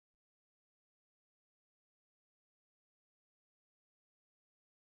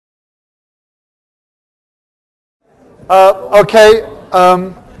Okay,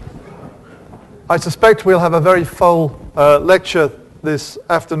 I suspect we'll have a very full lecture this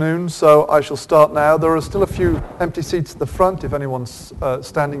afternoon, so I shall start now. There are still a few empty seats at the front. If anyone's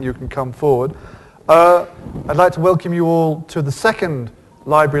standing, you can come forward. I'd like to welcome you all to the second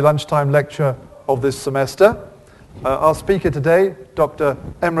Library Lunchtime lecture of this semester. Our speaker today, Dr.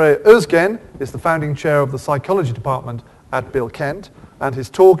 Emre Özgen, is the founding chair of the psychology department at Bilkent, and his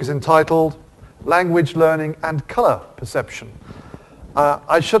talk is entitled Language Learning and Colour Perception.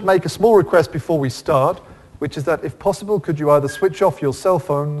 I should make a small request before we start, which is that if possible, could you either switch off your cell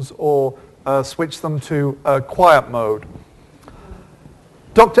phones or switch them to quiet mode.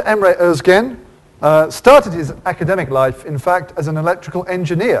 Dr. Emre Özgen started his academic life, in fact, as an electrical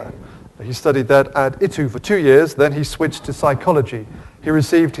engineer. He studied that at ITU for 2 years, then he switched to psychology. He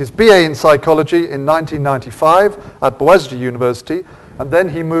received his BA in psychology in 1995 at Boğaziçi University, and then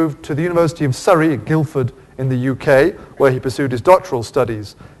he moved to the University of Surrey, Guildford, in the UK, where he pursued his doctoral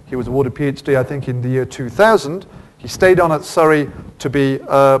studies. He was awarded PhD, I think, in the year 2000. He stayed on at Surrey to be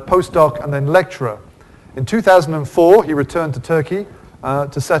a postdoc and then lecturer. In 2004, he returned to Turkey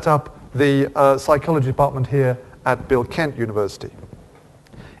to set up the psychology department here at Bilkent University.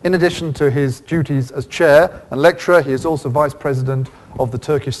 In addition to his duties as chair and lecturer, he is also vice president of the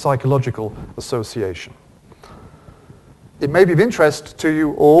Turkish Psychological Association. It may be of interest to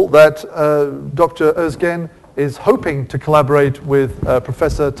you all that Dr. Özgen is hoping to collaborate with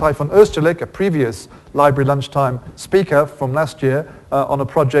Professor Tayfun Özçelik, a previous Library Lunchtime speaker from last year, on a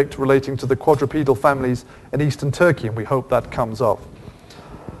project relating to the quadrupedal families in eastern Turkey, and we hope that comes off.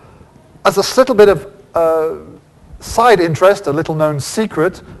 As a little bit of side interest, a little known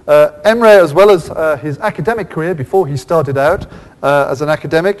secret, Emre, as well as his academic career before he started out as an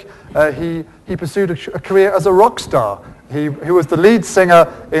academic, he pursued a career as a rock star. He was the lead singer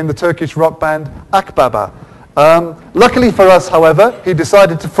in the Turkish rock band Akbaba. Luckily for us, however, he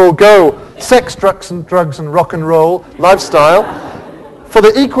decided to forego sex, drugs and rock and roll lifestyle for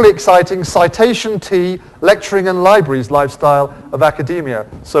the equally exciting citation tea, lecturing and libraries lifestyle of academia.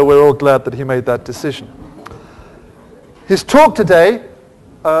 So we're all glad that he made that decision. His talk today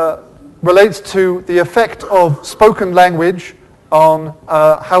relates to the effect of spoken language on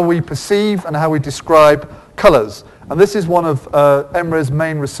how we perceive and how we describe colours. And this is one of Emre's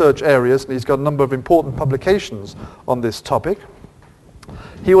main research areas, and he's got a number of important publications on this topic.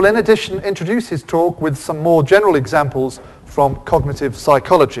 He will in addition introduce his talk with some more general examples from cognitive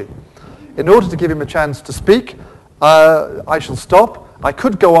psychology. In order to give him a chance to speak, I shall stop. I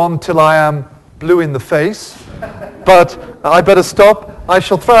could go on till I am blue in the face, but I better stop. I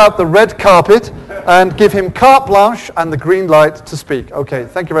shall throw out the red carpet and give him carte blanche and the green light to speak. Okay,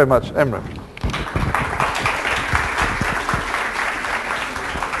 thank you very much, Emre.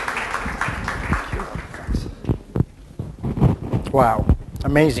 Wow,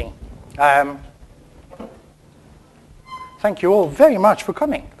 amazing. Thank you all very much for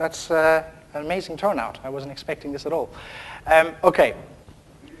coming. That's an amazing turnout. I wasn't expecting this at all. Okay.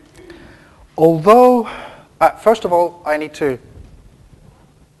 Although, first of all, I need to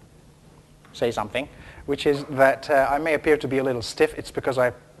say something, which is that I may appear to be a little stiff. It's because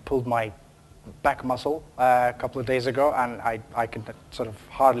I pulled my back muscle a couple of days ago, and I can sort of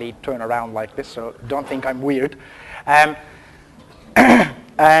hardly turn around like this, so don't think I'm weird.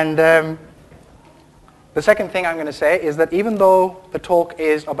 The second thing I'm going to say is that even though the talk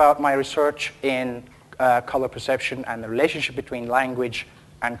is about my research in color perception and the relationship between language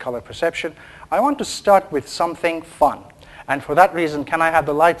and color perception, I want to start with something fun. And for that reason, can I have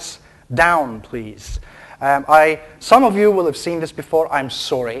the lights down, please? Some of you will have seen this before. I'm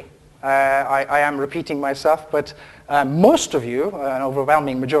sorry. I am repeating myself, but most of you, an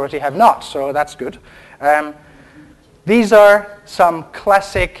overwhelming majority, have not, so that's good. These are some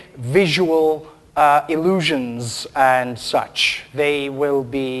classic visual illusions and such. They will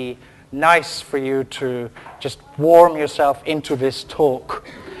be nice for you to just warm yourself into this talk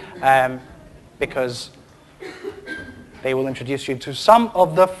because they will introduce you to some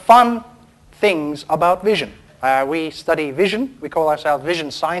of the fun things about vision. We study vision. We call ourselves vision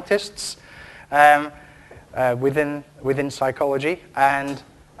scientists within psychology, and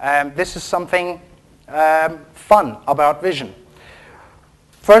this is something fun about vision.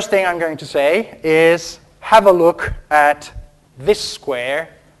 First thing I'm going to say is have a look at this square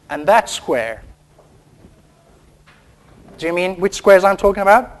and that square. Do you mean which squares I'm talking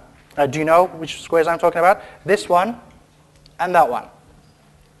about? Do you know which squares I'm talking about? This one and that one.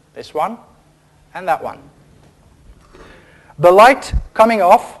 This one and that one. The light coming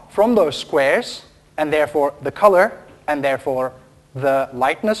off from those squares, and therefore the color, and therefore the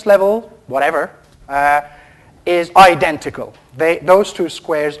lightness level, whatever, is identical. Those two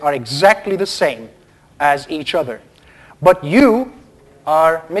squares are exactly the same as each other. But you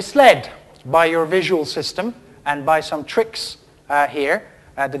are misled by your visual system and by some tricks here.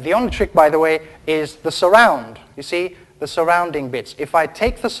 The only trick, by the way, is the surround. You see, the surrounding bits. If I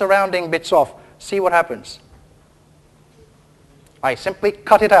take the surrounding bits off, see what happens. I simply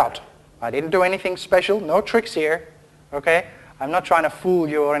cut it out. I didn't do anything special, no tricks here, okay? I'm not trying to fool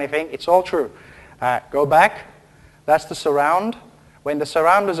you or anything, it's all true. Go back, that's the surround. When the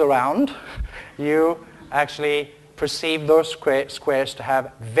surround is around, you actually perceive those squares to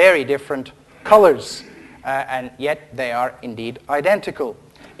have very different colors, and yet they are indeed identical.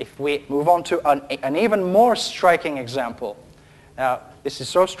 If we move on to an even more striking example. Now, this is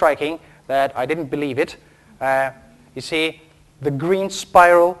so striking that I didn't believe it. You see, the green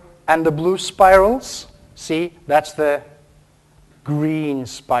spiral and the blue spirals. See, that's the green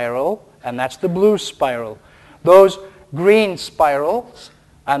spiral, and that's the blue spiral. Those green spirals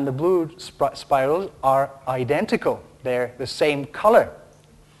and the blue spirals are identical. They're the same color.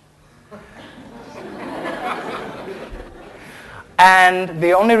 And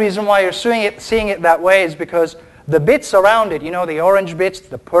the only reason why you're seeing it that way is because the bits around it, you know, the orange bits,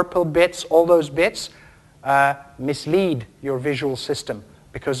 the purple bits, all those bits, mislead your visual system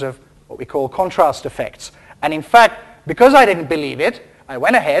because of what we call contrast effects. And in fact, because I didn't believe it, I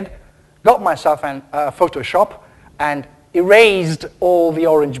went ahead, got myself a Photoshop, and erased all the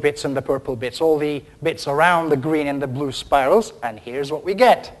orange bits and the purple bits, all the bits around the green and the blue spirals, and here's what we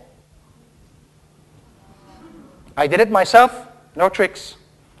get. I did it myself, no tricks.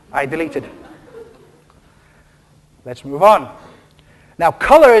 I deleted it. Let's move on. Now,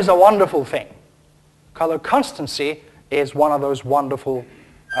 color is a wonderful thing. Color constancy is one of those wonderful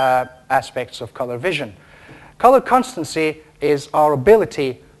aspects of color vision. Color constancy is our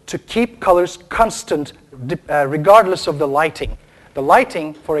ability to keep colors constant regardless of the lighting. The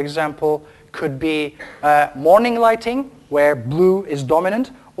lighting, for example, could be morning lighting, where blue is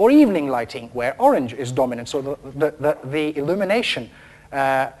dominant, or evening lighting, where orange is dominant. So the illumination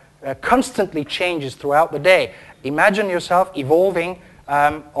constantly changes throughout the day. Imagine yourself evolving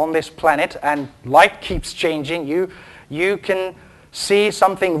on this planet, and light keeps changing. You can see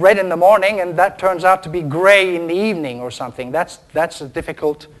something red in the morning, and that turns out to be gray in the evening or something. That's a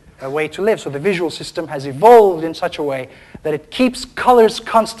difficult way to live. So the visual system has evolved in such a way that it keeps colors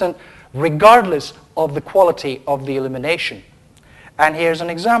constant regardless of the quality of the illumination. And here's an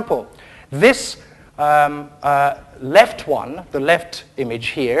example. This left one, the left image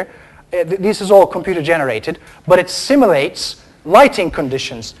here, this is all computer generated, but it simulates lighting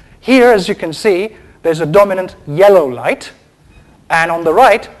conditions. Here, as you can see, there's a dominant yellow light, and on the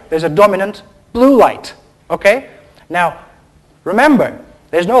right, there's a dominant blue light. Okay? Now, remember,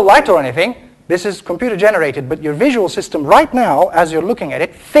 there's no light or anything. This is computer generated, but your visual system right now, as you're looking at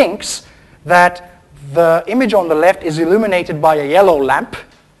it, thinks that the image on the left is illuminated by a yellow lamp,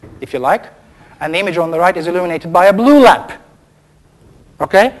 if you like, and the image on the right is illuminated by a blue lamp.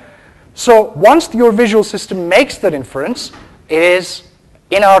 Okay? So once your visual system makes that inference, it is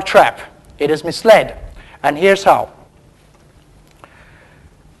in our trap. It is misled. And here's how.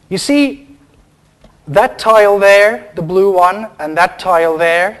 You see that tile there, the blue one, and that tile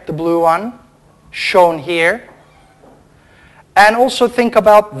there, the blue one, shown here. And also think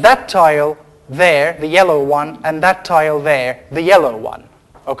about that tile there, the yellow one, and that tile there, the yellow one.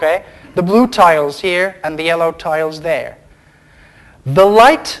 Okay? The blue tiles here and the yellow tiles there. The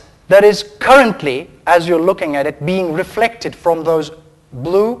light that is currently, as you're looking at it, being reflected from those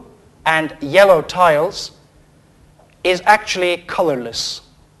blue and yellow tiles is actually colorless.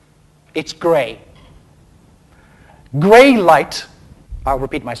 It's gray. Gray light, I'll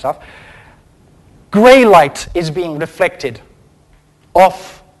repeat myself, gray light is being reflected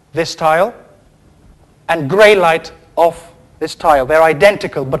off this tile and gray light off this tile. They're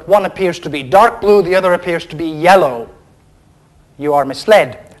identical, but one appears to be dark blue, the other appears to be yellow. You are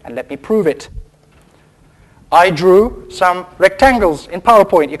misled, and let me prove it. I drew some rectangles in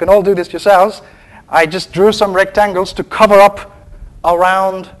PowerPoint. You can all do this yourselves. I just drew some rectangles to cover up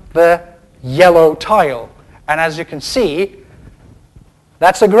around the yellow tile. And as you can see,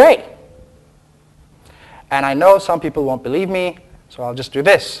 that's a gray. And I know some people won't believe me, so I'll just do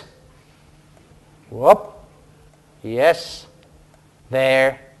this. Whoop. Yes.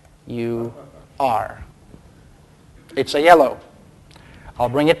 There you are. It's a yellow. I'll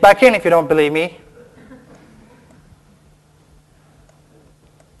bring it back in if you don't believe me.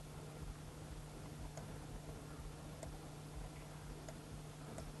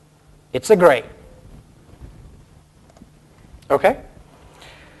 It's a gray. Okay?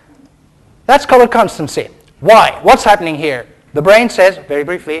 That's color constancy. Why? What's happening here? The brain says, very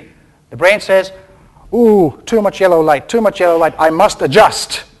briefly, the brain says, ooh, too much yellow light, I must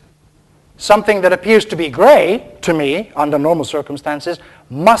adjust. Something that appears to be gray to me under normal circumstances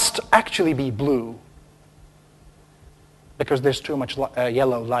must actually be blue because there's too much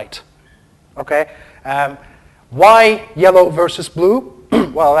yellow light. Okay? Why yellow versus blue?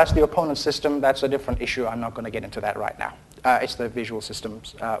 Well, that's the opponent system. That's a different issue. I'm not going to get into that right now. It's the visual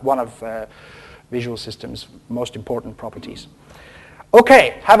systems, one of visual systems' most important properties.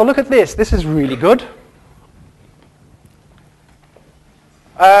 Okay, have a look at this. This is really good.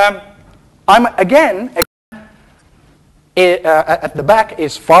 I'm again at the back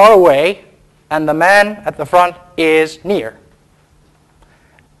is far away, and the man at the front is near.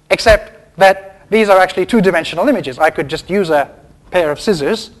 Except that these are actually two-dimensional images. I could just use a pair of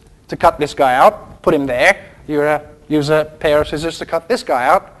scissors to cut this guy out, put him there. Use a pair of scissors to cut this guy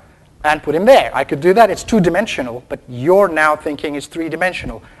out, and put him there. I could do that. It's two-dimensional, but you're now thinking it's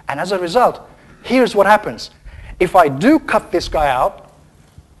three-dimensional. And as a result, here's what happens. If I do cut this guy out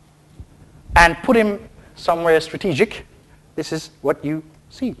and put him somewhere strategic, this is what you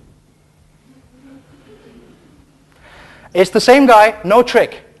see. It's the same guy, no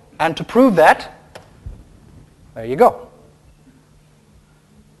trick. And to prove that, there you go.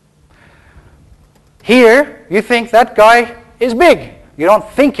 Here, you think that guy is big. You don't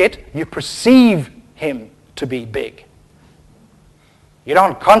think it, you perceive him to be big. You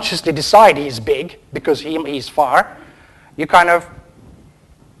don't consciously decide he's big because he's far. You kind of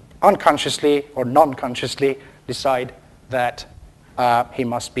unconsciously or non-consciously decide that he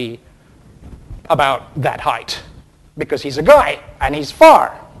must be about that height because he's a guy and he's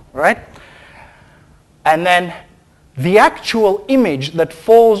far, right? And then the actual image that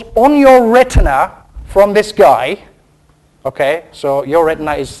falls on your retina from this guy, okay, so your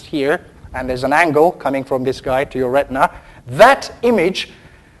retina is here, and there's an angle coming from this guy to your retina. That image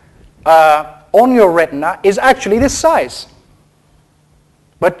on your retina is actually this size.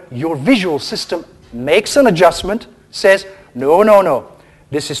 But your visual system makes an adjustment, says, no, no, no,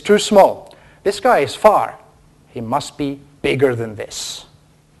 this is too small. This guy is far. He must be bigger than this.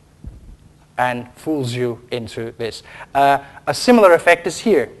 And fools you into this. A similar effect is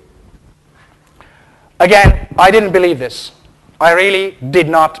here. Again, I didn't believe this. I really did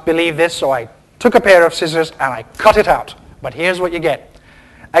not believe this, so I took a pair of scissors and I cut it out. But here's what you get.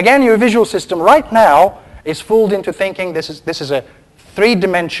 Again, your visual system right now is fooled into thinking this is a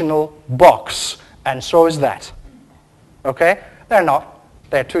three-dimensional box, and so is that. Okay? They're not.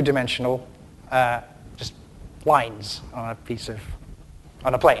 They're two-dimensional, just lines on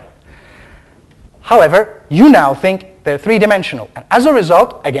a plane. However, you now think they're three-dimensional, and as a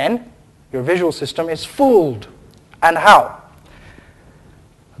result, again, your visual system is fooled. And how?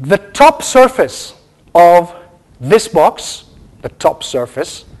 The top surface of this box, the top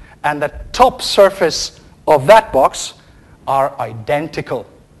surface, and the top surface of that box are identical.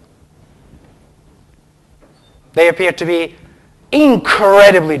 They appear to be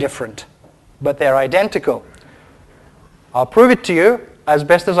incredibly different, but they're identical. I'll prove it to you as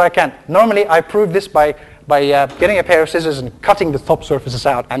best as I can. Normally, I prove this by getting a pair of scissors and cutting the top surfaces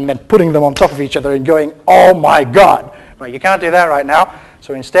out and then putting them on top of each other and going, oh my God. Right, you can't do that right now.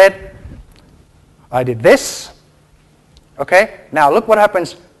 So instead, I did this. Okay? Now look what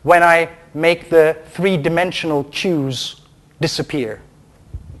happens when I make the three-dimensional cues disappear.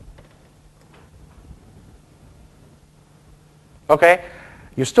 Okay?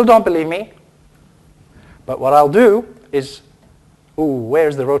 You still don't believe me. But what I'll do is,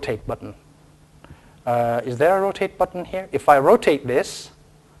 where's the rotate button? Is there a rotate button here? If I rotate this,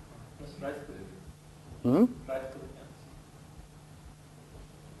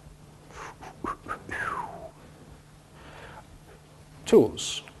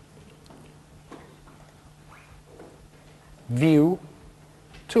 Tools, View,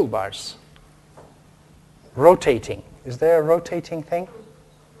 Toolbars, Rotating. Is there a rotating thing?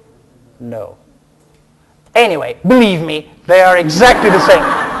 No. Anyway, believe me, they are exactly the same.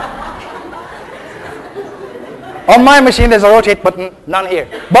 On my machine, there's a rotate button, none here.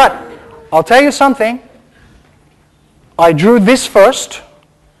 But I'll tell you something. I drew this first.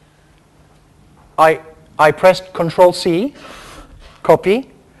 I pressed Control-C, copy.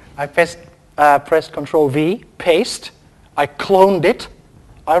 I pressed Control-V, paste. I cloned it.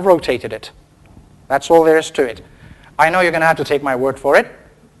 I rotated it. That's all there is to it. I know you're going to have to take my word for it,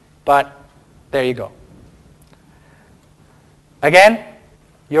 but there you go. Again,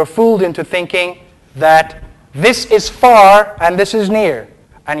 you're fooled into thinking that this is far and this is near.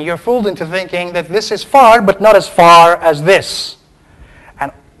 And you're fooled into thinking that this is far but not as far as this.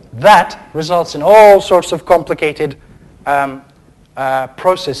 And that results in all sorts of complicated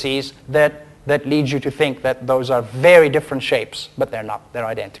processes that lead you to think that those are very different shapes, but they're not. They're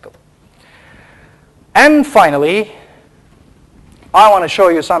identical. And finally, I want to show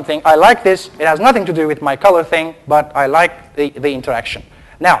you something. I like this. It has nothing to do with my color thing, but I like the interaction.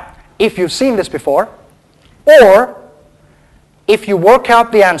 Now, if you've seen this before, or if you work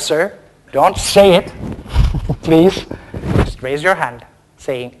out the answer, don't say it, please. Just raise your hand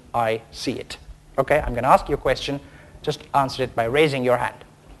saying, I see it. Okay, I'm going to ask you a question. Just answer it by raising your hand.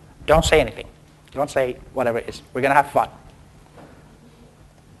 Don't say anything. Don't say whatever it is. We're going to have fun.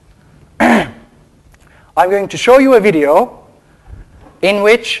 I'm going to show you a video in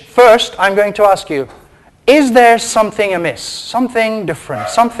which, first, I'm going to ask you, is there something amiss, something different,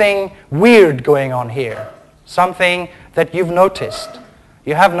 something weird going on here? Something that you've noticed.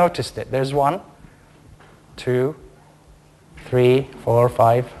 You have noticed it. There's 1, 2, 3, 4,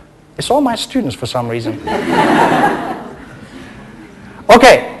 5. It's all my students for some reason.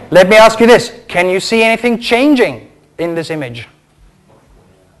 Okay, let me ask you this. Can you see anything changing in this image?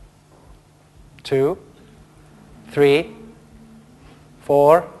 2, 3,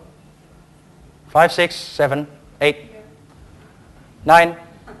 4, 5, 6, 7, 8, 9,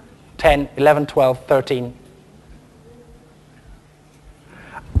 10, 11, 12, 13.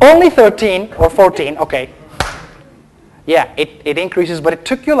 Only 13 or 14, okay. Yeah, it increases, but it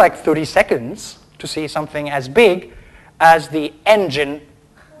took you like 30 seconds to see something as big as the engine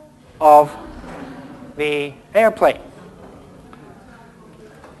of the airplane.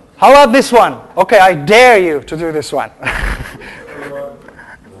 How about this one? Okay, I dare you to do this one.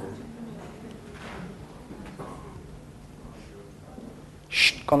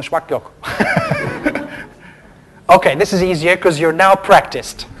 Shh, konuşmak yok. Okay, this is easier because you're now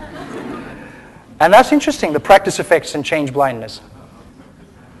practiced. And that's interesting, the practice effects in change blindness.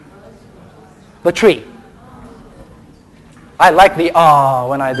 The tree. I like the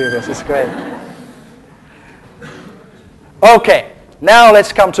when I do this, it's great. Okay, now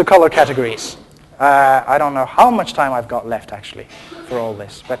let's come to color categories. I don't know how much time I've got left actually for all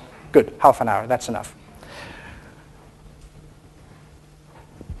this, but good, half an hour, that's enough.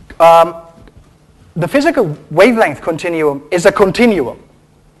 The physical wavelength continuum is a continuum.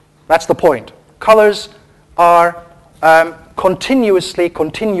 That's the point. Colors are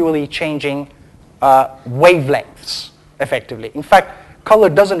continually changing wavelengths, effectively. In fact, color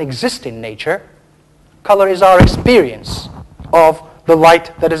doesn't exist in nature. Color is our experience of the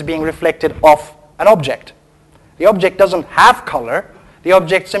light that is being reflected off an object. The object doesn't have color. The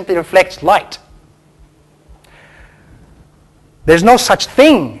object simply reflects light. There's no such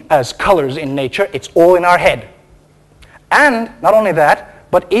thing as colors in nature. It's all in our head. And not only that,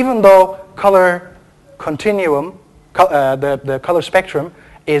 but even though color continuum, the color spectrum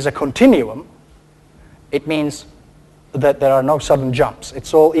is a continuum, it means that there are no sudden jumps.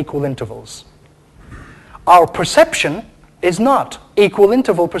 It's all equal intervals. Our perception is not equal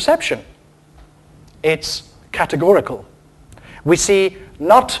interval perception. It's categorical. We see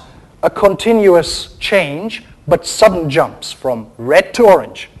not a continuous change, but sudden jumps from red to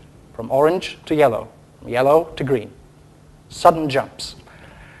orange, from orange to yellow, from yellow to green. Sudden jumps.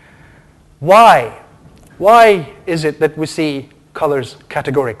 Why? Why is it that we see colors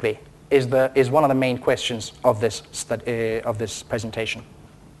categorically? Is one of the main questions of this presentation.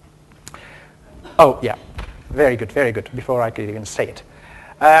 Oh yeah, very good, very good. Before I could even say it,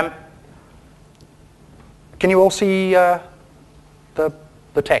 can you all see the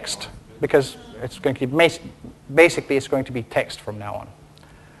text? Because it's going to be basically it's going to be text from now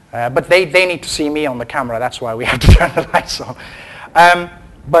on. But they need to see me on the camera. That's why we have to turn the lights on.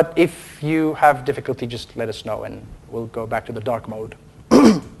 But if you have difficulty, just let us know, and we'll go back to the dark mode.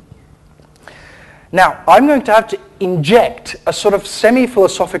 Now, I'm going to have to inject a sort of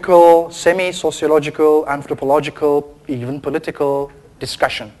semi-philosophical, semi-sociological, anthropological, even political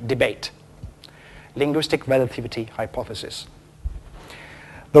discussion, debate. Linguistic relativity hypothesis.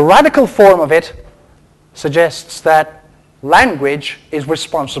 The radical form of it suggests that language is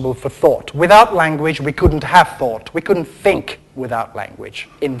responsible for thought. Without language, we couldn't have thought. We couldn't think without language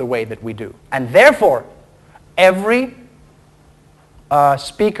in the way that we do. And therefore, every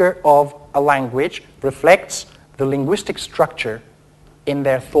speaker of a language reflects the linguistic structure in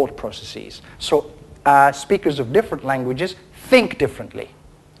their thought processes. So speakers of different languages think differently.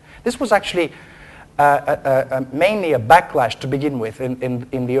 This was actually mainly a backlash to begin with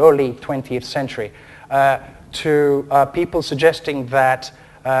in the early 20th century to people suggesting that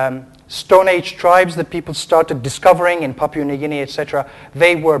Stone Age tribes that people started discovering in Papua New Guinea, etc.,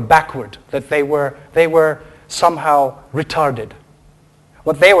 they were backward, that they were somehow retarded.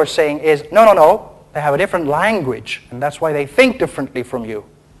 What they were saying is, no, no, no, they have a different language, and that's why they think differently from you.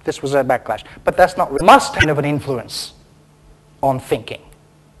 This was a backlash. But that's not, must have an influence on thinking,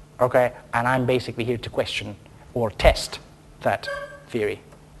 okay? And I'm basically here to question or test that theory.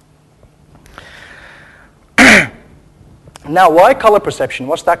 Now, why color perception?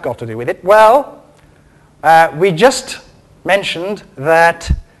 What's that got to do with it? Well, we just mentioned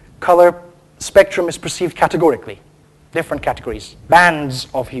that color spectrum is perceived categorically. Different categories, bands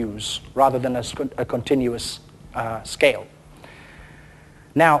of hues, rather than a continuous scale.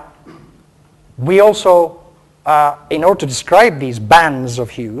 Now, we also, in order to describe these bands of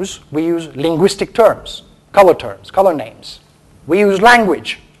hues, we use linguistic terms, color names. We use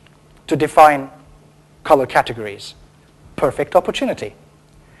language to define color categories. Perfect opportunity.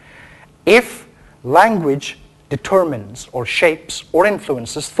 If language determines or shapes or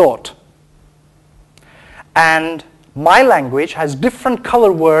influences thought, and my language has different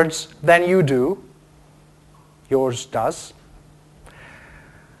color words than you do, yours does,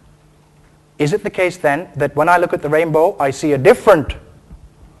 is it the case then that when I look at the rainbow, I see a different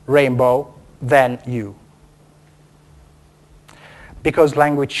rainbow than you? Because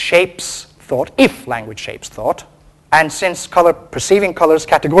language shapes thought, if language shapes thought, and since perceiving colors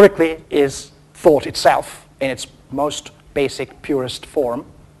categorically is thought itself in its most basic, purest form,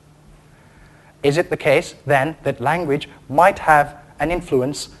 is it the case then that language might have an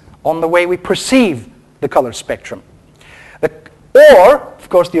influence on the way we perceive the color spectrum? Or, of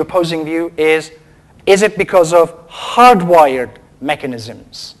course, the opposing view is it because of hardwired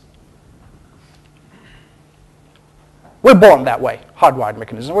mechanisms? We're born that way, hardwired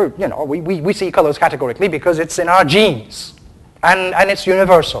mechanism. We see colors categorically because it's in our genes, and it's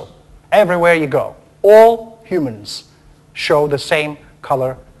universal. Everywhere you go, all humans show the same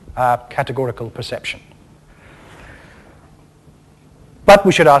color categorical perception. But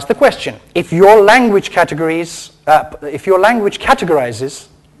we should ask the question: if your language categorizes,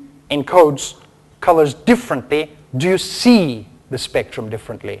 encodes colors differently, do you see the spectrum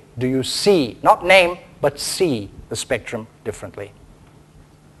differently? Do you see, not name, but see the spectrum differently?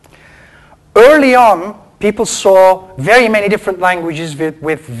 Early on, people saw very many different languages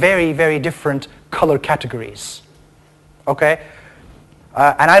with very, very different color categories. Okay?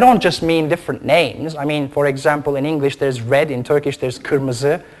 And I don't just mean different names. I mean, for example, in English there's red, in Turkish there's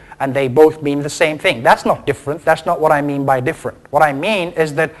kırmızı, and they both mean the same thing. That's not different. That's not what I mean by different. What I mean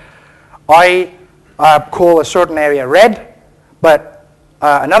is that I call a certain area red, but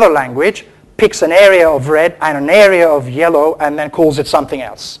another language picks an area of red and an area of yellow and then calls it something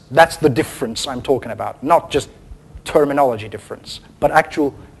else. That's the difference I'm talking about. Not just terminology difference, but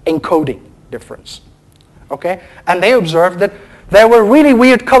actual encoding difference. Okay? And they observed that there were really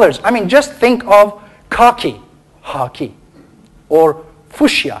weird colors. I mean, just think of khaki, or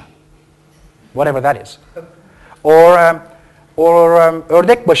fuchsia, whatever that is, or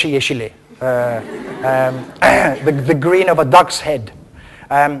ördekbaşı yeşili, the green of a duck's head.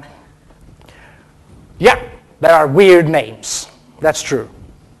 Yeah, there are weird names. That's true.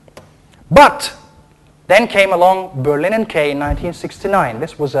 But then came along Berlin and Kay in 1969.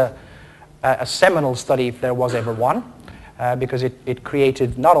 This was a seminal study, if there was ever one. Because it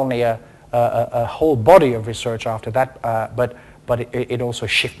created not only a whole body of research after that, but it also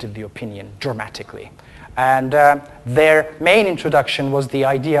shifted the opinion dramatically. And their main introduction was the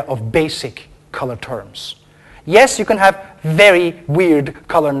idea of basic color terms. Yes, you can have very weird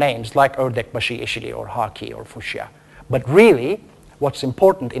color names like ördekbaşı yeşili or haki or fuchsia. But really, what's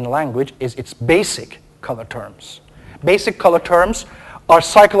important in language is its basic color terms. Basic color terms are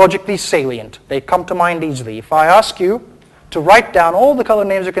psychologically salient. They come to mind easily. If I ask you to write down all the color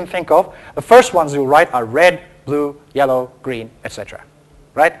names you can think of, the first ones you'll write are red, blue, yellow, green, etc.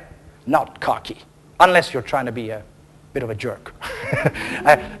 Right? Not khaki, unless you're trying to be a bit of a jerk.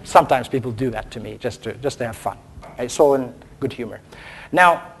 Sometimes people do that to me just to have fun. It's all in good humor.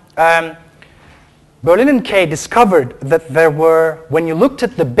 Now, Berlin and Kay discovered that there were, when you looked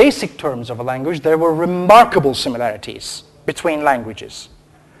at the basic terms of a language, there were remarkable similarities between languages.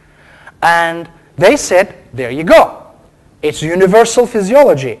 And they said, there you go. It's universal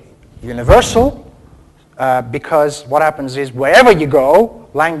physiology. Universal because what happens is wherever you go,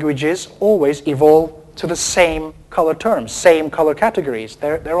 languages always evolve to the same color terms, same color categories.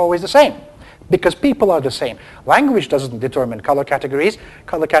 They're always the same because people are the same. Language doesn't determine color categories.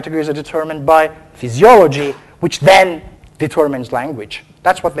 Color categories are determined by physiology, which then determines language.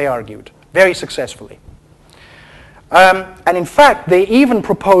 That's what they argued, very successfully. And in fact, they even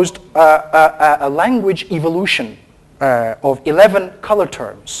proposed a language evolution of 11 color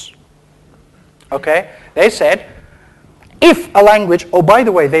terms. Okay? They said, If a language, oh, by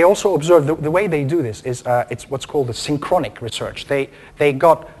the way, they also observe, the way they do this is, it's what's called a synchronic research. They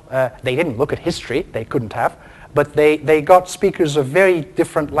didn't look at history, they couldn't have, but they got speakers of very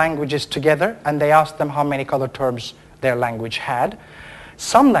different languages together, and they asked them how many color terms their language had.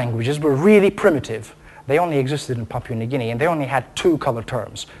 Some languages were really primitive. They only existed in Papua New Guinea, and they only had 2 color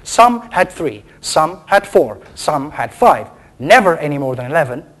terms. Some had 3, some had 4, some had 5. Never any more than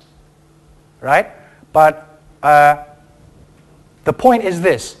 11, right? But the point is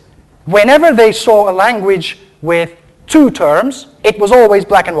this. Whenever they saw a language with 2 terms, it was always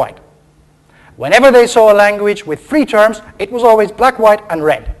black and white. Whenever they saw a language with 3 terms, it was always black, white, and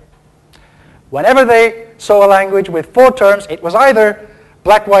red. Whenever they saw a language with 4 terms, it was either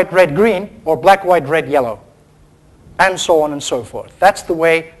black, white, red, green, or black, white, red, yellow, and so on and so forth. That's the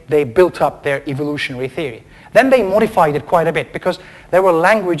way they built up their evolutionary theory. Then they modified it quite a bit, because there were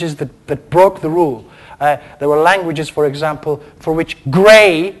languages that broke the rule. There were languages, for example, for which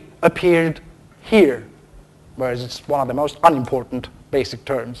gray appeared here, whereas it's one of the most unimportant basic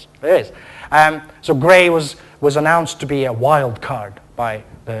terms there is. So gray was announced to be a wild card by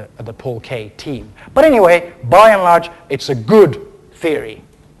the Paul K team. But anyway, by and large, it's a good theory.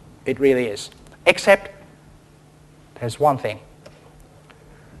 It really is. Except, there's one thing.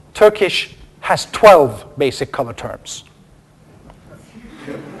 Turkish has 12 basic color terms.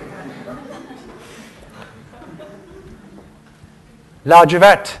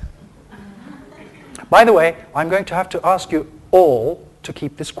 Lacivert. By the way, I'm going to have to ask you all to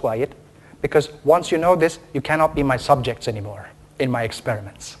keep this quiet, because once you know this, you cannot be my subjects anymore in my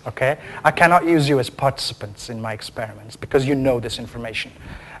experiments, okay? I cannot use you as participants in my experiments, because you know this information.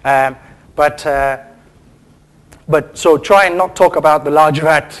 So try and not talk about the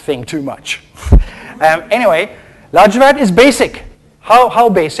Lacivert thing too much. Anyway, Lacivert is basic. How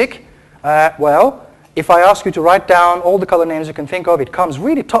basic? Well, if I ask you to write down all the color names you can think of, it comes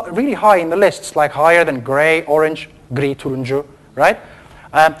really high in the lists, like higher than gray, orange, gri, turuncu, right?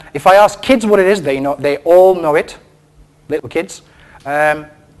 If I ask kids what it is, they all know it, little kids.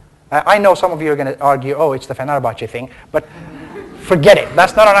 I know some of you are going to argue, oh, it's the Fenerbahce thing, but forget it.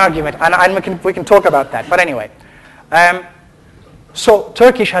 That's not an argument, and we can talk about that. But anyway, so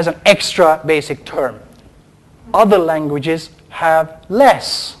Turkish has an extra basic term. Other languages have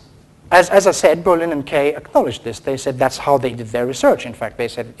less. As I said, Berlin and Kay acknowledged this. They said that's how they did their research. In fact, they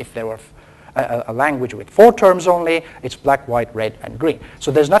said if there were a language with 4 terms only, it's black, white, red, and green.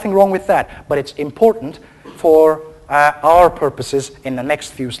 So there's nothing wrong with that, but it's important for our purposes in the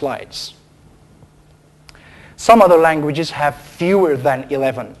next few slides. Some other languages have fewer than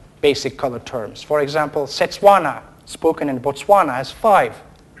 11 basic color terms. For example, Setswana, spoken in Botswana, has 5.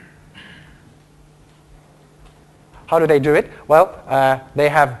 How do they do it? Well, they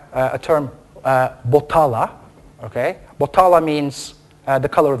have a term, botala, okay? Botala means the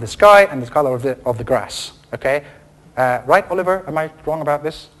color of the sky and the color of the grass, okay? Right, Oliver? Am I wrong about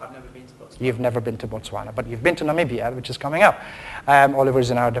this? I've never been to Botswana. You've never been to Botswana, but you've been to Namibia, which is coming up.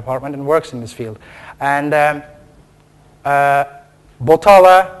 Oliver's in our department and works in this field. And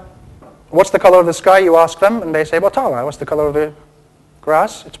botala, what's the color of the sky? You ask them, and they say botala. What's the color of the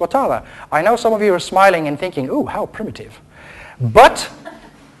grass? It's botala. I know some of you are smiling and thinking, ooh, how primitive. But,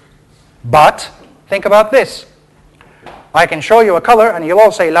 think about this. I can show you a color and you'll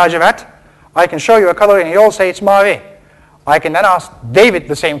all say lacivert. I can show you a color and you'll all say it's mavi. I can then ask David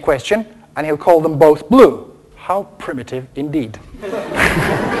the same question and he'll call them both blue. How primitive indeed.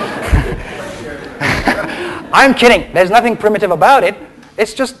 I'm kidding. There's nothing primitive about it.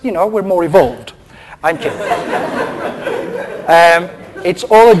 It's just, we're more evolved. I'm kidding. It's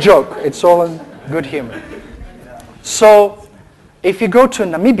all a joke. It's all in good humor. So, if you go to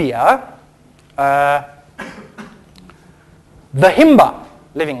Namibia, the Himba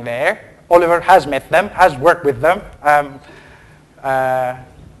living there, Oliver has met them, has worked with them,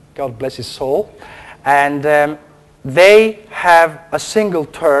 God bless his soul, and they have a single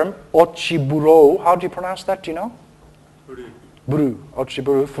term, Otchiburo. How do you pronounce that, do you know? Buru,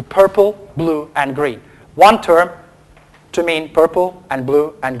 Otchiburu, for purple, blue, and green. One term to mean purple and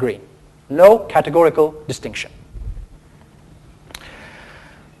blue and green. No categorical distinction.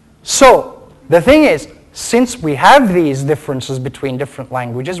 So, the thing is, since we have these differences between different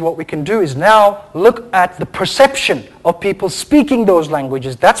languages, what we can do is now look at the perception of people speaking those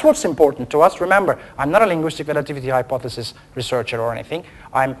languages. That's what's important to us. Remember, I'm not a linguistic relativity hypothesis researcher or anything.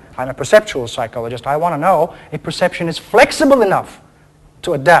 I'm a perceptual psychologist. I want to know if perception is flexible enough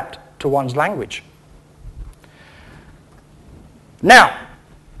to adapt to one's language. Now,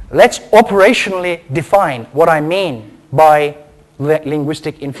 let's operationally define what I mean by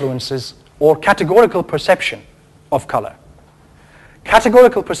linguistic influences or categorical perception of color.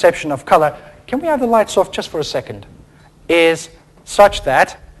 categorical perception of color, can we have the lights off just for a second, is such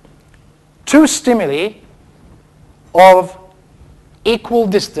that two stimuli of equal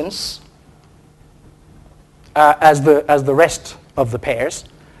distance as the rest of the pairs,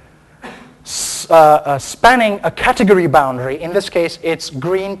 spanning a category boundary. In this case, it's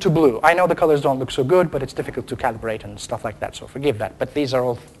green to blue. I know the colors don't look so good, but it's difficult to calibrate and stuff like that, so forgive that. But these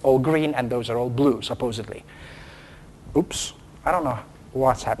are all green, and those are all blue, supposedly. Oops, I don't know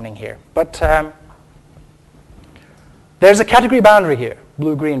what's happening here. But there's a category boundary here,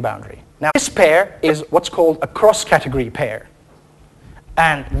 blue-green boundary. Now, this pair is what's called a cross-category pair.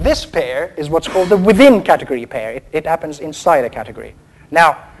 And this pair is what's called a within-category pair. It happens inside a category.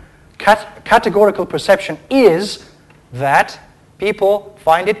 Now, categorical perception is that people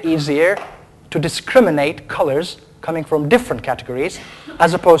find it easier to discriminate colors coming from different categories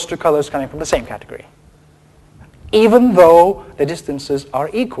as opposed to colors coming from the same category, even though the distances are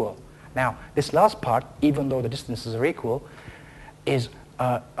equal. Now, this last part, even though the distances are equal, is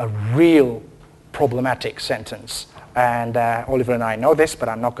a real problematic sentence. And Oliver and I know this, but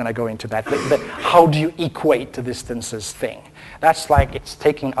I'm not going to go into that. But how do you equate the distances thing? That's like it's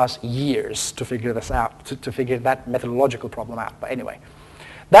taking us years to figure this out, to figure that methodological problem out. But anyway,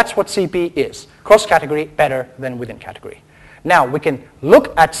 that's what CP is. Cross-category better than within category. Now, we can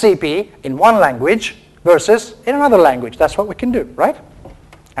look at CP in one language versus in another language. That's what we can do, right?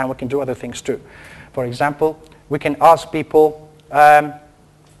 And we can do other things too. For example, we can ask people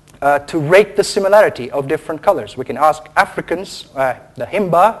to rate the similarity of different colors. We can ask Africans, the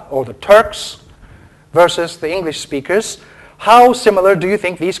Himba or the Turks versus the English speakers, how similar do you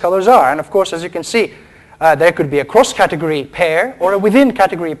think these colors are? And of course, as you can see, there could be a cross-category pair or a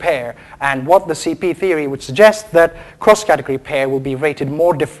within-category pair. And what the CP theory would suggest that cross-category pair will be rated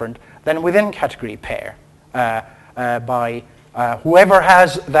more different than within-category pair by whoever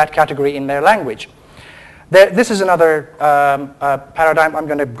has that category in their language. This is another paradigm. I'm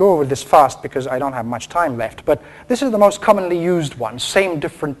going to go over this fast because I don't have much time left. But this is the most commonly used one, same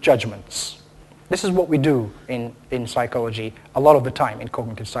different judgments. This is what we do in psychology a lot of the time in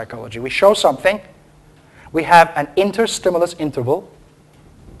cognitive psychology. We show something. We have an interstimulus interval,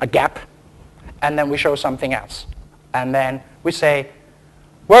 a gap, and then we show something else. And then we say,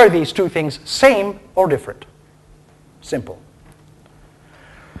 were these two things same or different? Simple.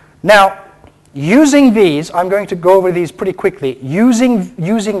 Now, using these, I'm going to go over these pretty quickly. Using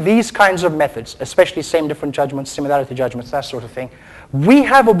these kinds of methods, especially same different judgments, similarity judgments, that sort of thing, we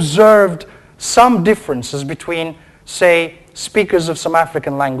have observed some differences between, say, speakers of some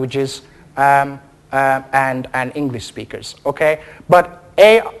African languages and English speakers, okay? But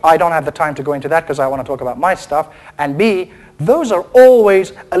A, I don't have the time to go into that because I want to talk about my stuff, and B, those are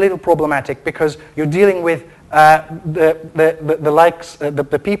always a little problematic because you're dealing with the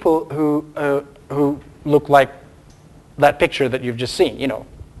people who look like that picture that you've just seen, you know,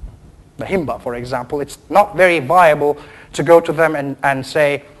 the Himba, for example. It's not very viable to go to them and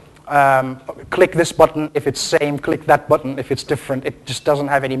say, click this button if it's same, click that button if it's different. It just doesn't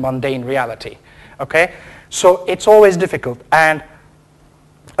have any mundane reality, okay? So it's always difficult. And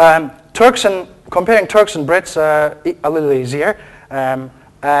comparing Turks and Brits a little easier,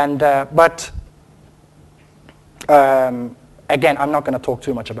 but again, I'm not going to talk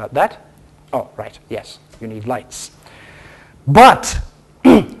too much about that. Oh, right, yes, you need lights. But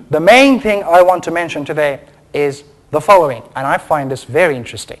the main thing I want to mention today is the following, and I find this very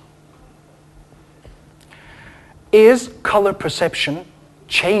interesting. Is color perception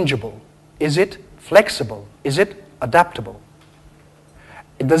changeable? Is it flexible? Is it adaptable?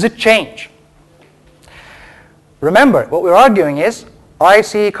 Does it change? Remember, what we're arguing is, I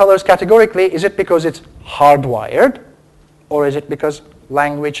see colors categorically. Is it because it's hardwired, or is it because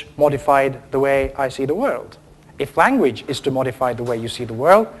language modified the way I see the world? If language is to modify the way you see the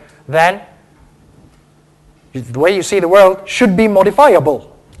world, then the way you see the world should be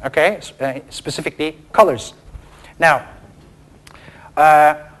modifiable, okay? Specifically, colors. Now,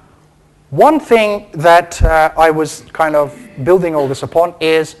 one thing that I was kind of building all this upon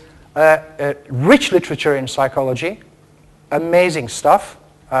is rich literature in psychology, amazing stuff.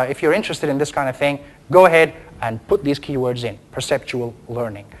 If you're interested in this kind of thing, go ahead and put these keywords in. Perceptual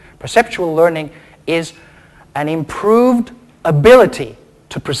learning. Perceptual learning is an improved ability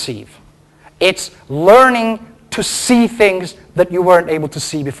to perceive. It's learning to see things that you weren't able to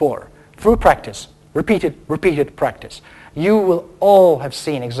see before through practice, repeated practice. You will all have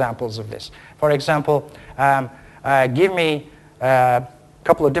seen examples of this. For example, give me a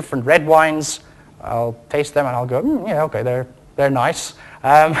couple of different red wines. I'll taste them and I'll go, yeah, okay, they're nice.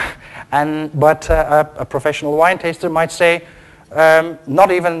 But a professional wine taster might say,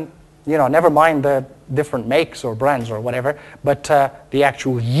 Not even, never mind the different makes or brands or whatever, but the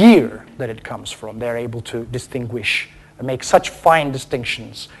actual year that it comes from. They're able to distinguish and make such fine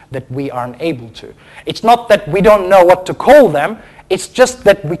distinctions that we aren't able to. It's not that we don't know what to call them, it's just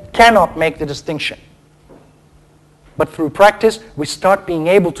that we cannot make the distinction. But through practice, we start being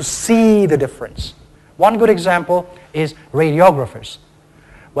able to see the difference. One good example is radiographers.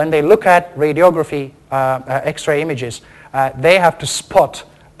 When they look at radiography, X-ray images, they have to spot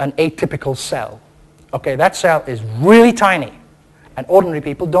an atypical cell. Okay, that cell is really tiny, and ordinary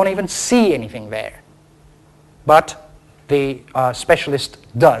people don't even see anything there. But the specialist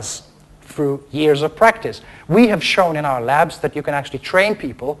does through years of practice. We have shown in our labs that you can actually train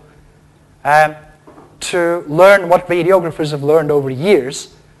people to learn what radiographers have learned over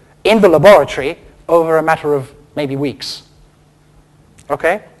years in the laboratory over a matter of maybe weeks.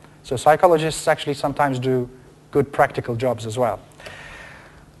 Okay? So psychologists actually sometimes do good practical jobs as well.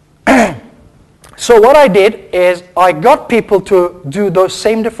 So what I did is I got people to do those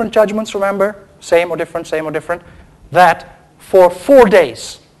same different judgments, remember? Same or different, that for 4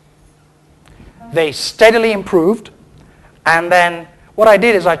 days. They steadily improved, and then what I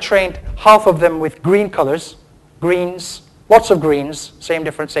did is I trained half of them with green colors, greens, lots of greens, same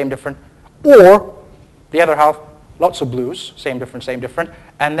different, or the other half, lots of blues, same different,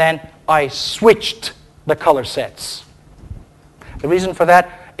 and then I switched the color sets. The reason for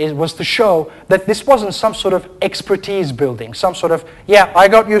that was to show that this wasn't some sort of expertise building, some sort of, yeah, I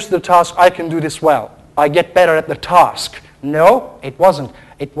got used to the task, I can do this well, I get better at the task. No, it wasn't.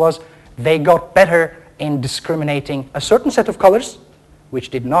 It was they got better in discriminating a certain set of colors, which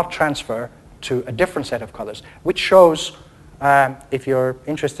did not transfer to a different set of colors, which shows, if you're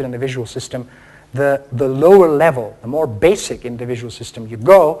interested in the visual system, the lower level, the more basic in the visual system you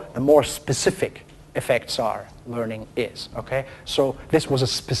go, the more specific effects are, learning is, okay? So this was a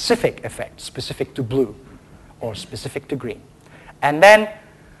specific effect, specific to blue or specific to green. And then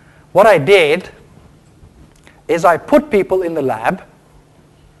what I did is I put people in the lab,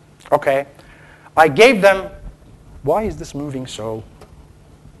 okay? I gave them, why is this moving so?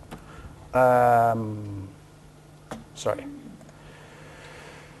 Sorry.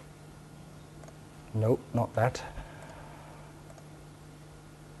 No, not that.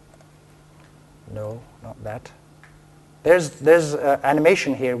 No, not that. There's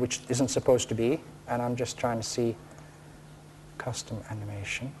animation here which isn't supposed to be, and I'm just trying to see custom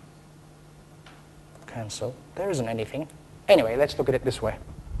animation. Cancel. There isn't anything. Anyway, let's look at it this way.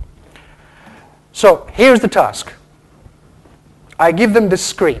 So here's the task. I give them this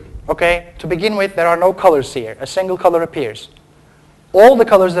screen. Okay, to begin with, there are no colors here. A single color appears. All the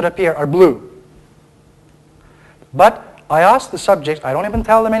colors that appear are blue. But I ask the subjects, I don't even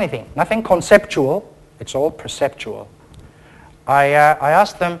tell them anything. Nothing conceptual, it's all perceptual. I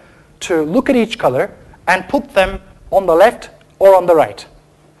ask them to look at each color and put them on the left or on the right.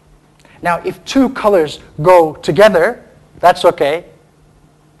 Now, if two colors go together, that's okay.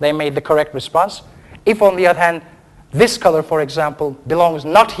 They made the correct response. If, on the other hand, this color, for example, belongs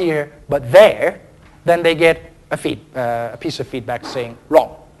not here but there, then they get a piece of feedback saying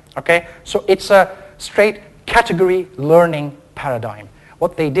wrong. Okay? So it's a straight category learning paradigm.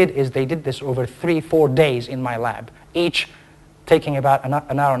 What they did is they did this over 3-4 days in my lab, each taking about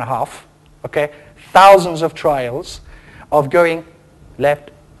an hour and a half. Okay? Thousands of trials of going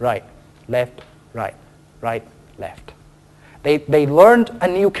left, right, left, right, right, left. They learned a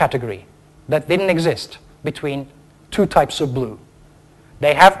new category that didn't exist between two types of blue.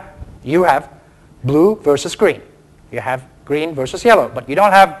 You have blue versus green. You have green versus yellow, but you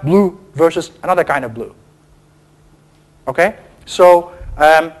don't have blue versus another kind of blue. Okay? So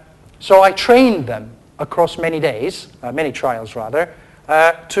I trained them across many days, many trials rather,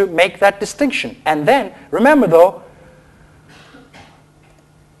 to make that distinction. And then, remember though,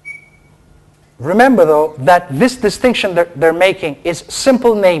 that this distinction that they're making is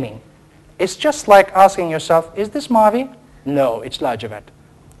simple naming. It's just like asking yourself, is this Mavi? No, it's Lacivert.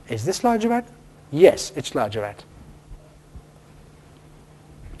 Is this Lacivert? Yes, it's Lacivert.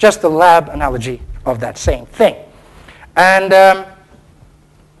 Just the lab analogy of that same thing. And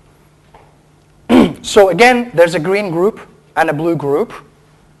so again, there's a green group and a blue group.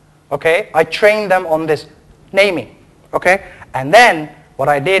 Okay, I trained them on this naming. Okay, and then what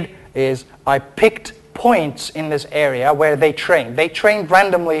I did is I picked points in this area where they trained. They trained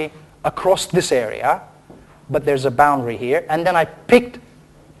randomly across this area, but there's a boundary here. And then I picked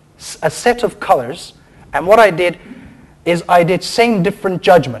a set of colors, and what I did is I did same different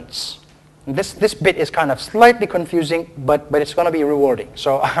judgments. This bit is kind of slightly confusing, but it's going to be rewarding.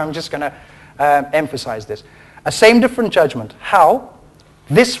 So I'm just going to emphasize this. A same different judgment. How?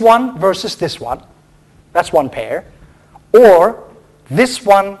 This one versus this one. That's one pair. Or this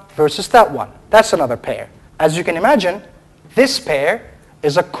one versus that one. That's another pair. As you can imagine, this pair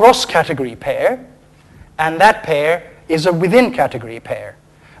is a cross-category pair, and that pair is a within-category pair.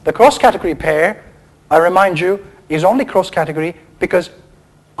 The cross-category pair, I remind you, is only cross-category because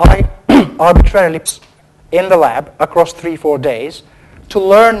I arbitrarily in the lab across 3-4 days to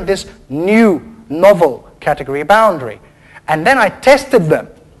learn this new, novel category boundary. And then I tested them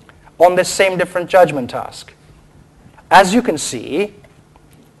on this same different judgment task. As you can see,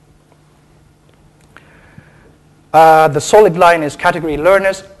 the solid line is category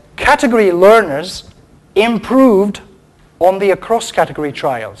learners. Category learners improved on the across-category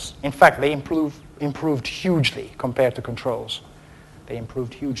trials. In fact, they improved hugely compared to controls. They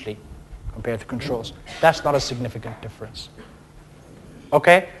improved hugely compared to controls. That's not a significant difference.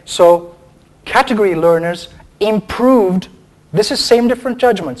 Okay, so category learners improved. This is same different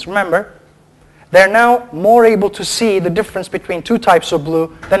judgments, remember? They're now more able to see the difference between two types of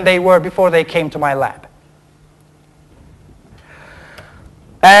blue than they were before they came to my lab.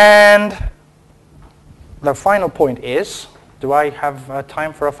 And the final point is, do I have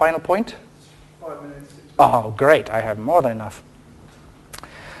time for a final point? 5 minutes. Oh, great, I have more than enough.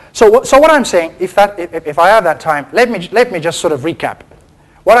 So what I'm saying, if I have that time, let me just sort of recap.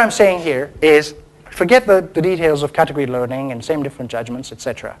 What I'm saying here is, forget the details of category learning and same different judgments,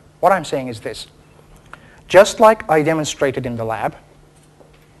 etc. What I'm saying is this. Just like I demonstrated in the lab,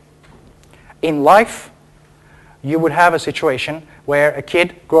 in life, you would have a situation where a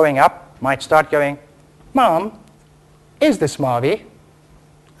kid growing up might start going, "Mom, is this Mavi?"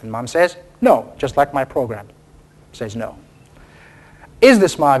 And Mom says, "No," just like my program says no. Is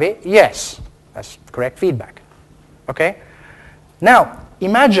this Mavi? Yes. That's correct feedback. Okay? Now,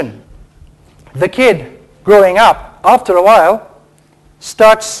 imagine the kid growing up, after a while,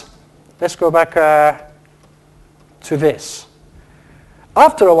 starts, let's go back to this.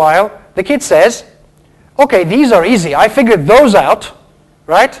 After a while, the kid says, "Okay, these are easy. I figured those out,"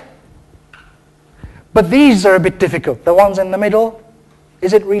 right? "But these are a bit difficult. The ones in the middle,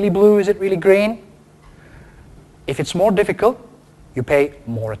 is it really blue? Is it really green?" If it's more difficult, you pay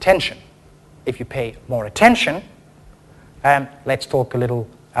more attention. If you pay more attention, let's talk a little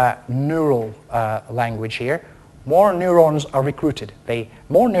neural language here. More neurons are recruited.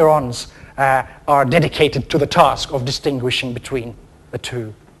 More neurons are dedicated to the task of distinguishing between the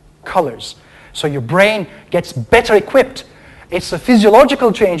two colors. So your brain gets better equipped. It's a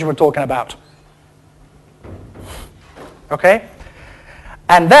physiological change we're talking about. Okay?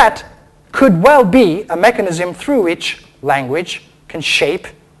 And that could well be a mechanism through which language can shape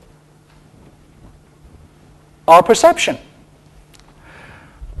our perception.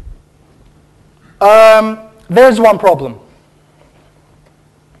 There's one problem.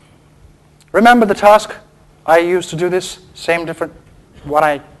 Remember the task? I used to do this, same different. When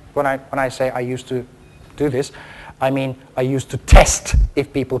I say I used to do this, I mean I used to test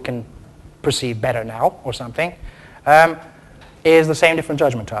if people can perceive better now or something, is the same different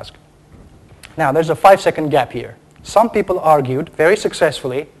judgment task. Now there's a 5-second gap here. Some people argued very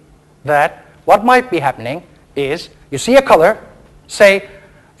successfully that what might be happening is you see a color, say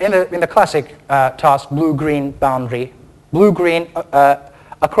in the classic task, blue-green boundary, blue-green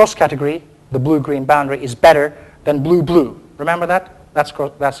across category, the blue-green boundary is better than blue-blue. Remember that?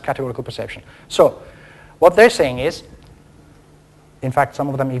 That's categorical perception. So what they're saying is, in fact, some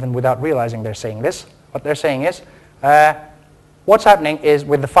of them even without realizing they're saying this, what they're saying is, what's happening is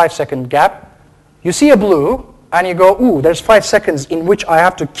with the 5-second gap, you see a blue and you go, "Ooh, there's 5 seconds in which I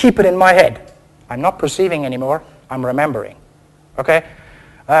have to keep it in my head. I'm not perceiving anymore, I'm remembering." Okay?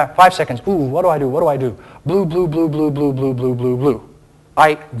 5 seconds, "Ooh, what do I do? What do I do? Blue, blue, blue, blue, blue, blue, blue, blue, blue."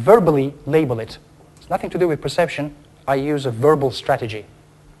 I verbally label it. It's nothing to do with perception. I use a verbal strategy.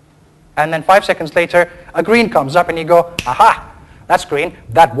 And then 5 seconds later, a green comes up and you go, "Aha, that's green.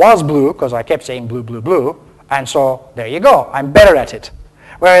 That was blue," because I kept saying blue, blue, blue. And so there you go. I'm better at it.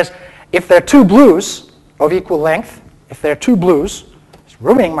 Whereas if there are two blues of equal length, if there are two blues, it's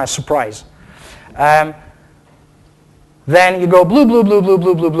ruining my surprise. Then you go blue, blue, blue, blue,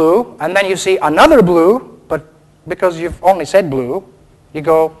 blue, blue, blue, and then you see another blue, but because you've only said blue, you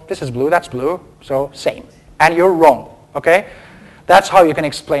go, "This is blue, that's blue, so same." And you're wrong, okay? That's how you can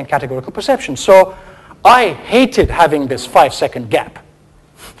explain categorical perception. So I hated having this 5-second gap.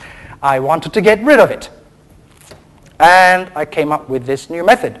 I wanted to get rid of it. And I came up with this new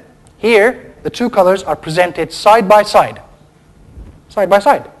method. Here, the two colors are presented side by side. Side by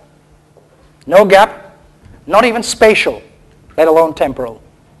side. No gap, not even spatial, let alone temporal.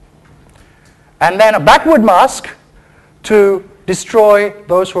 And then a backward mask to destroy.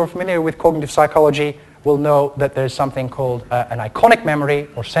 Those who are familiar with cognitive psychology will know that there's something called an iconic memory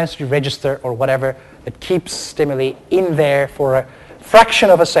or sensory register or whatever that keeps stimuli in there for a fraction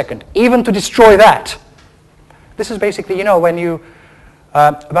of a second. Even to destroy that, this is basically, you know, when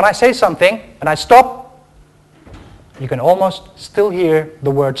I say something and I stop, you can almost still hear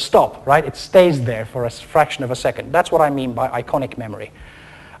the word stop, right? It stays there for a fraction of a second. That's what I mean by iconic memory.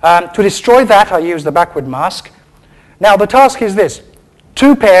 To destroy that, I use the backward mask. Now, the task is this.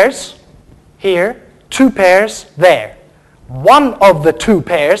 2 pairs here, 2 pairs there. One of the 2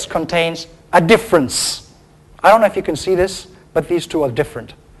 pairs contains a difference. I don't know if you can see this, but these 2 are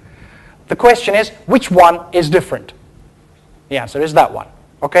different. The question is, which one is different? The answer is that one.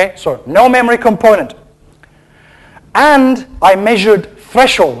 Okay, so no memory component. And I measured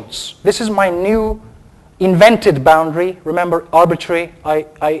thresholds. This is my new invented boundary. Remember, arbitrary.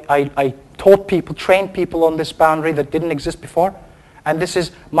 I taught people, trained people on this boundary that didn't exist before. And this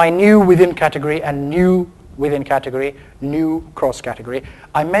is my new within category and new within category, new cross category.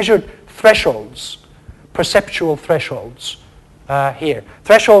 I measured thresholds, perceptual thresholds here.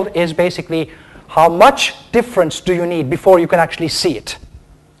 Threshold is basically how much difference do you need before you can actually see it.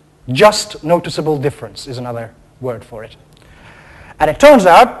 Just noticeable difference is another word for it. And it turns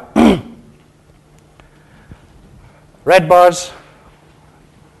out red bars,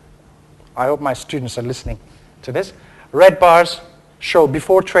 I hope my students are listening to this, red bars show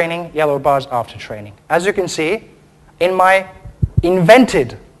before training, yellow bars after training. As you can see, in my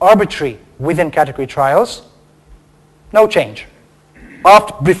invented arbitrary within category trials, no change.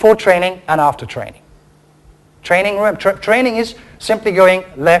 Before training and after training. Training, remember, training is simply going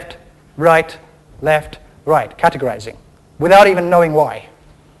left, right, categorizing, without even knowing why.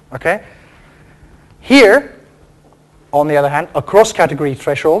 Okay? Here, on the other hand, across category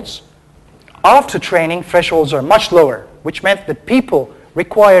thresholds, after training, thresholds are much lower, which meant that people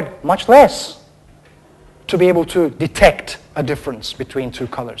required much less to be able to detect a difference between 2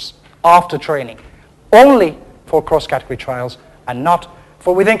 colors after training, only for cross-category trials and not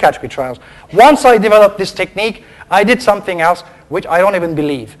for within-category trials. Once I developed this technique, I did something else, which I don't even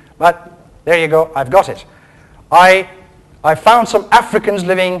believe. But there you go, I've got it. I found some Africans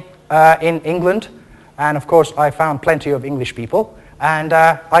living in England, and of course I found plenty of English people, and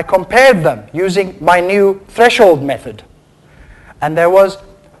I compared them using my new threshold method. And there was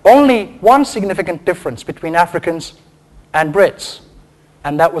only one significant difference between Africans and Brits,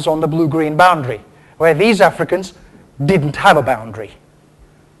 and that was on the blue-green boundary, where these Africans didn't have a boundary.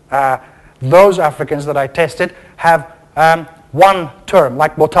 Those Africans that I tested have one term,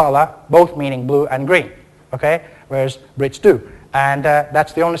 like Botala, both meaning blue and green, okay? Whereas Brits do. And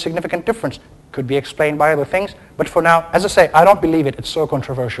that's the only significant difference. Could be explained by other things, but for now, as I say, I don't believe it. It's so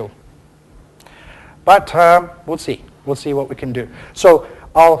controversial. But we'll see. We'll see what we can do. So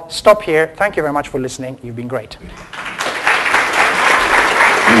I'll stop here. Thank you very much for listening. You've been great.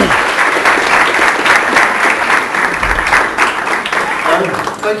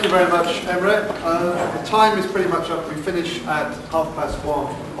 Thank you very much, Emre. The time is pretty much up. We finish at 1:30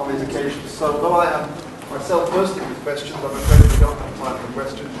 on these occasions. So although I am myself bursting with questions, I'm afraid we don't have time for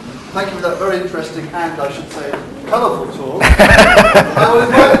questions. Thank you for that very interesting and, I should say, colourful talk. I will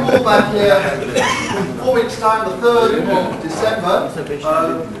invite you all back here in 4 weeks' time, the 3rd of December.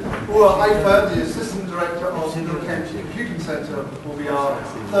 Ura Haifa, the Assistant Director of the Bilkent Computing Centre, will be our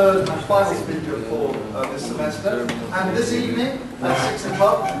 3rd and final speaker for this semester. And this evening at 6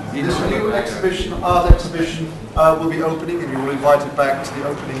 o'clock, this new exhibition, art exhibition, will be opening, and you will be invited back to the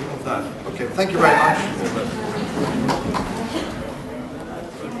opening of that. Okay, thank you very much.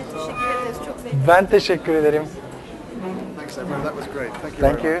 Ben teşekkür ederim. Thanks, everyone. That was great. Thank you.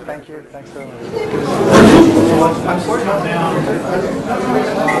 Thank you. Thank you. Thanks so much.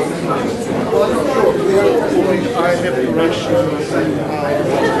 I have to rush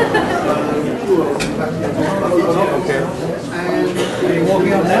okay. And are you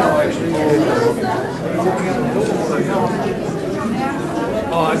walking up now, actually? Walking up the door.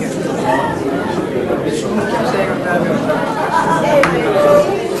 Oh, okay.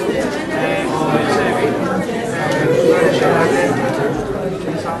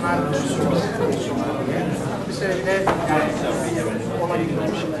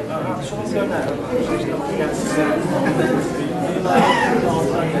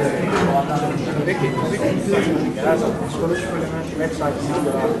 Peki, sonuç bölümü web sayfasına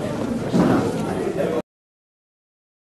göre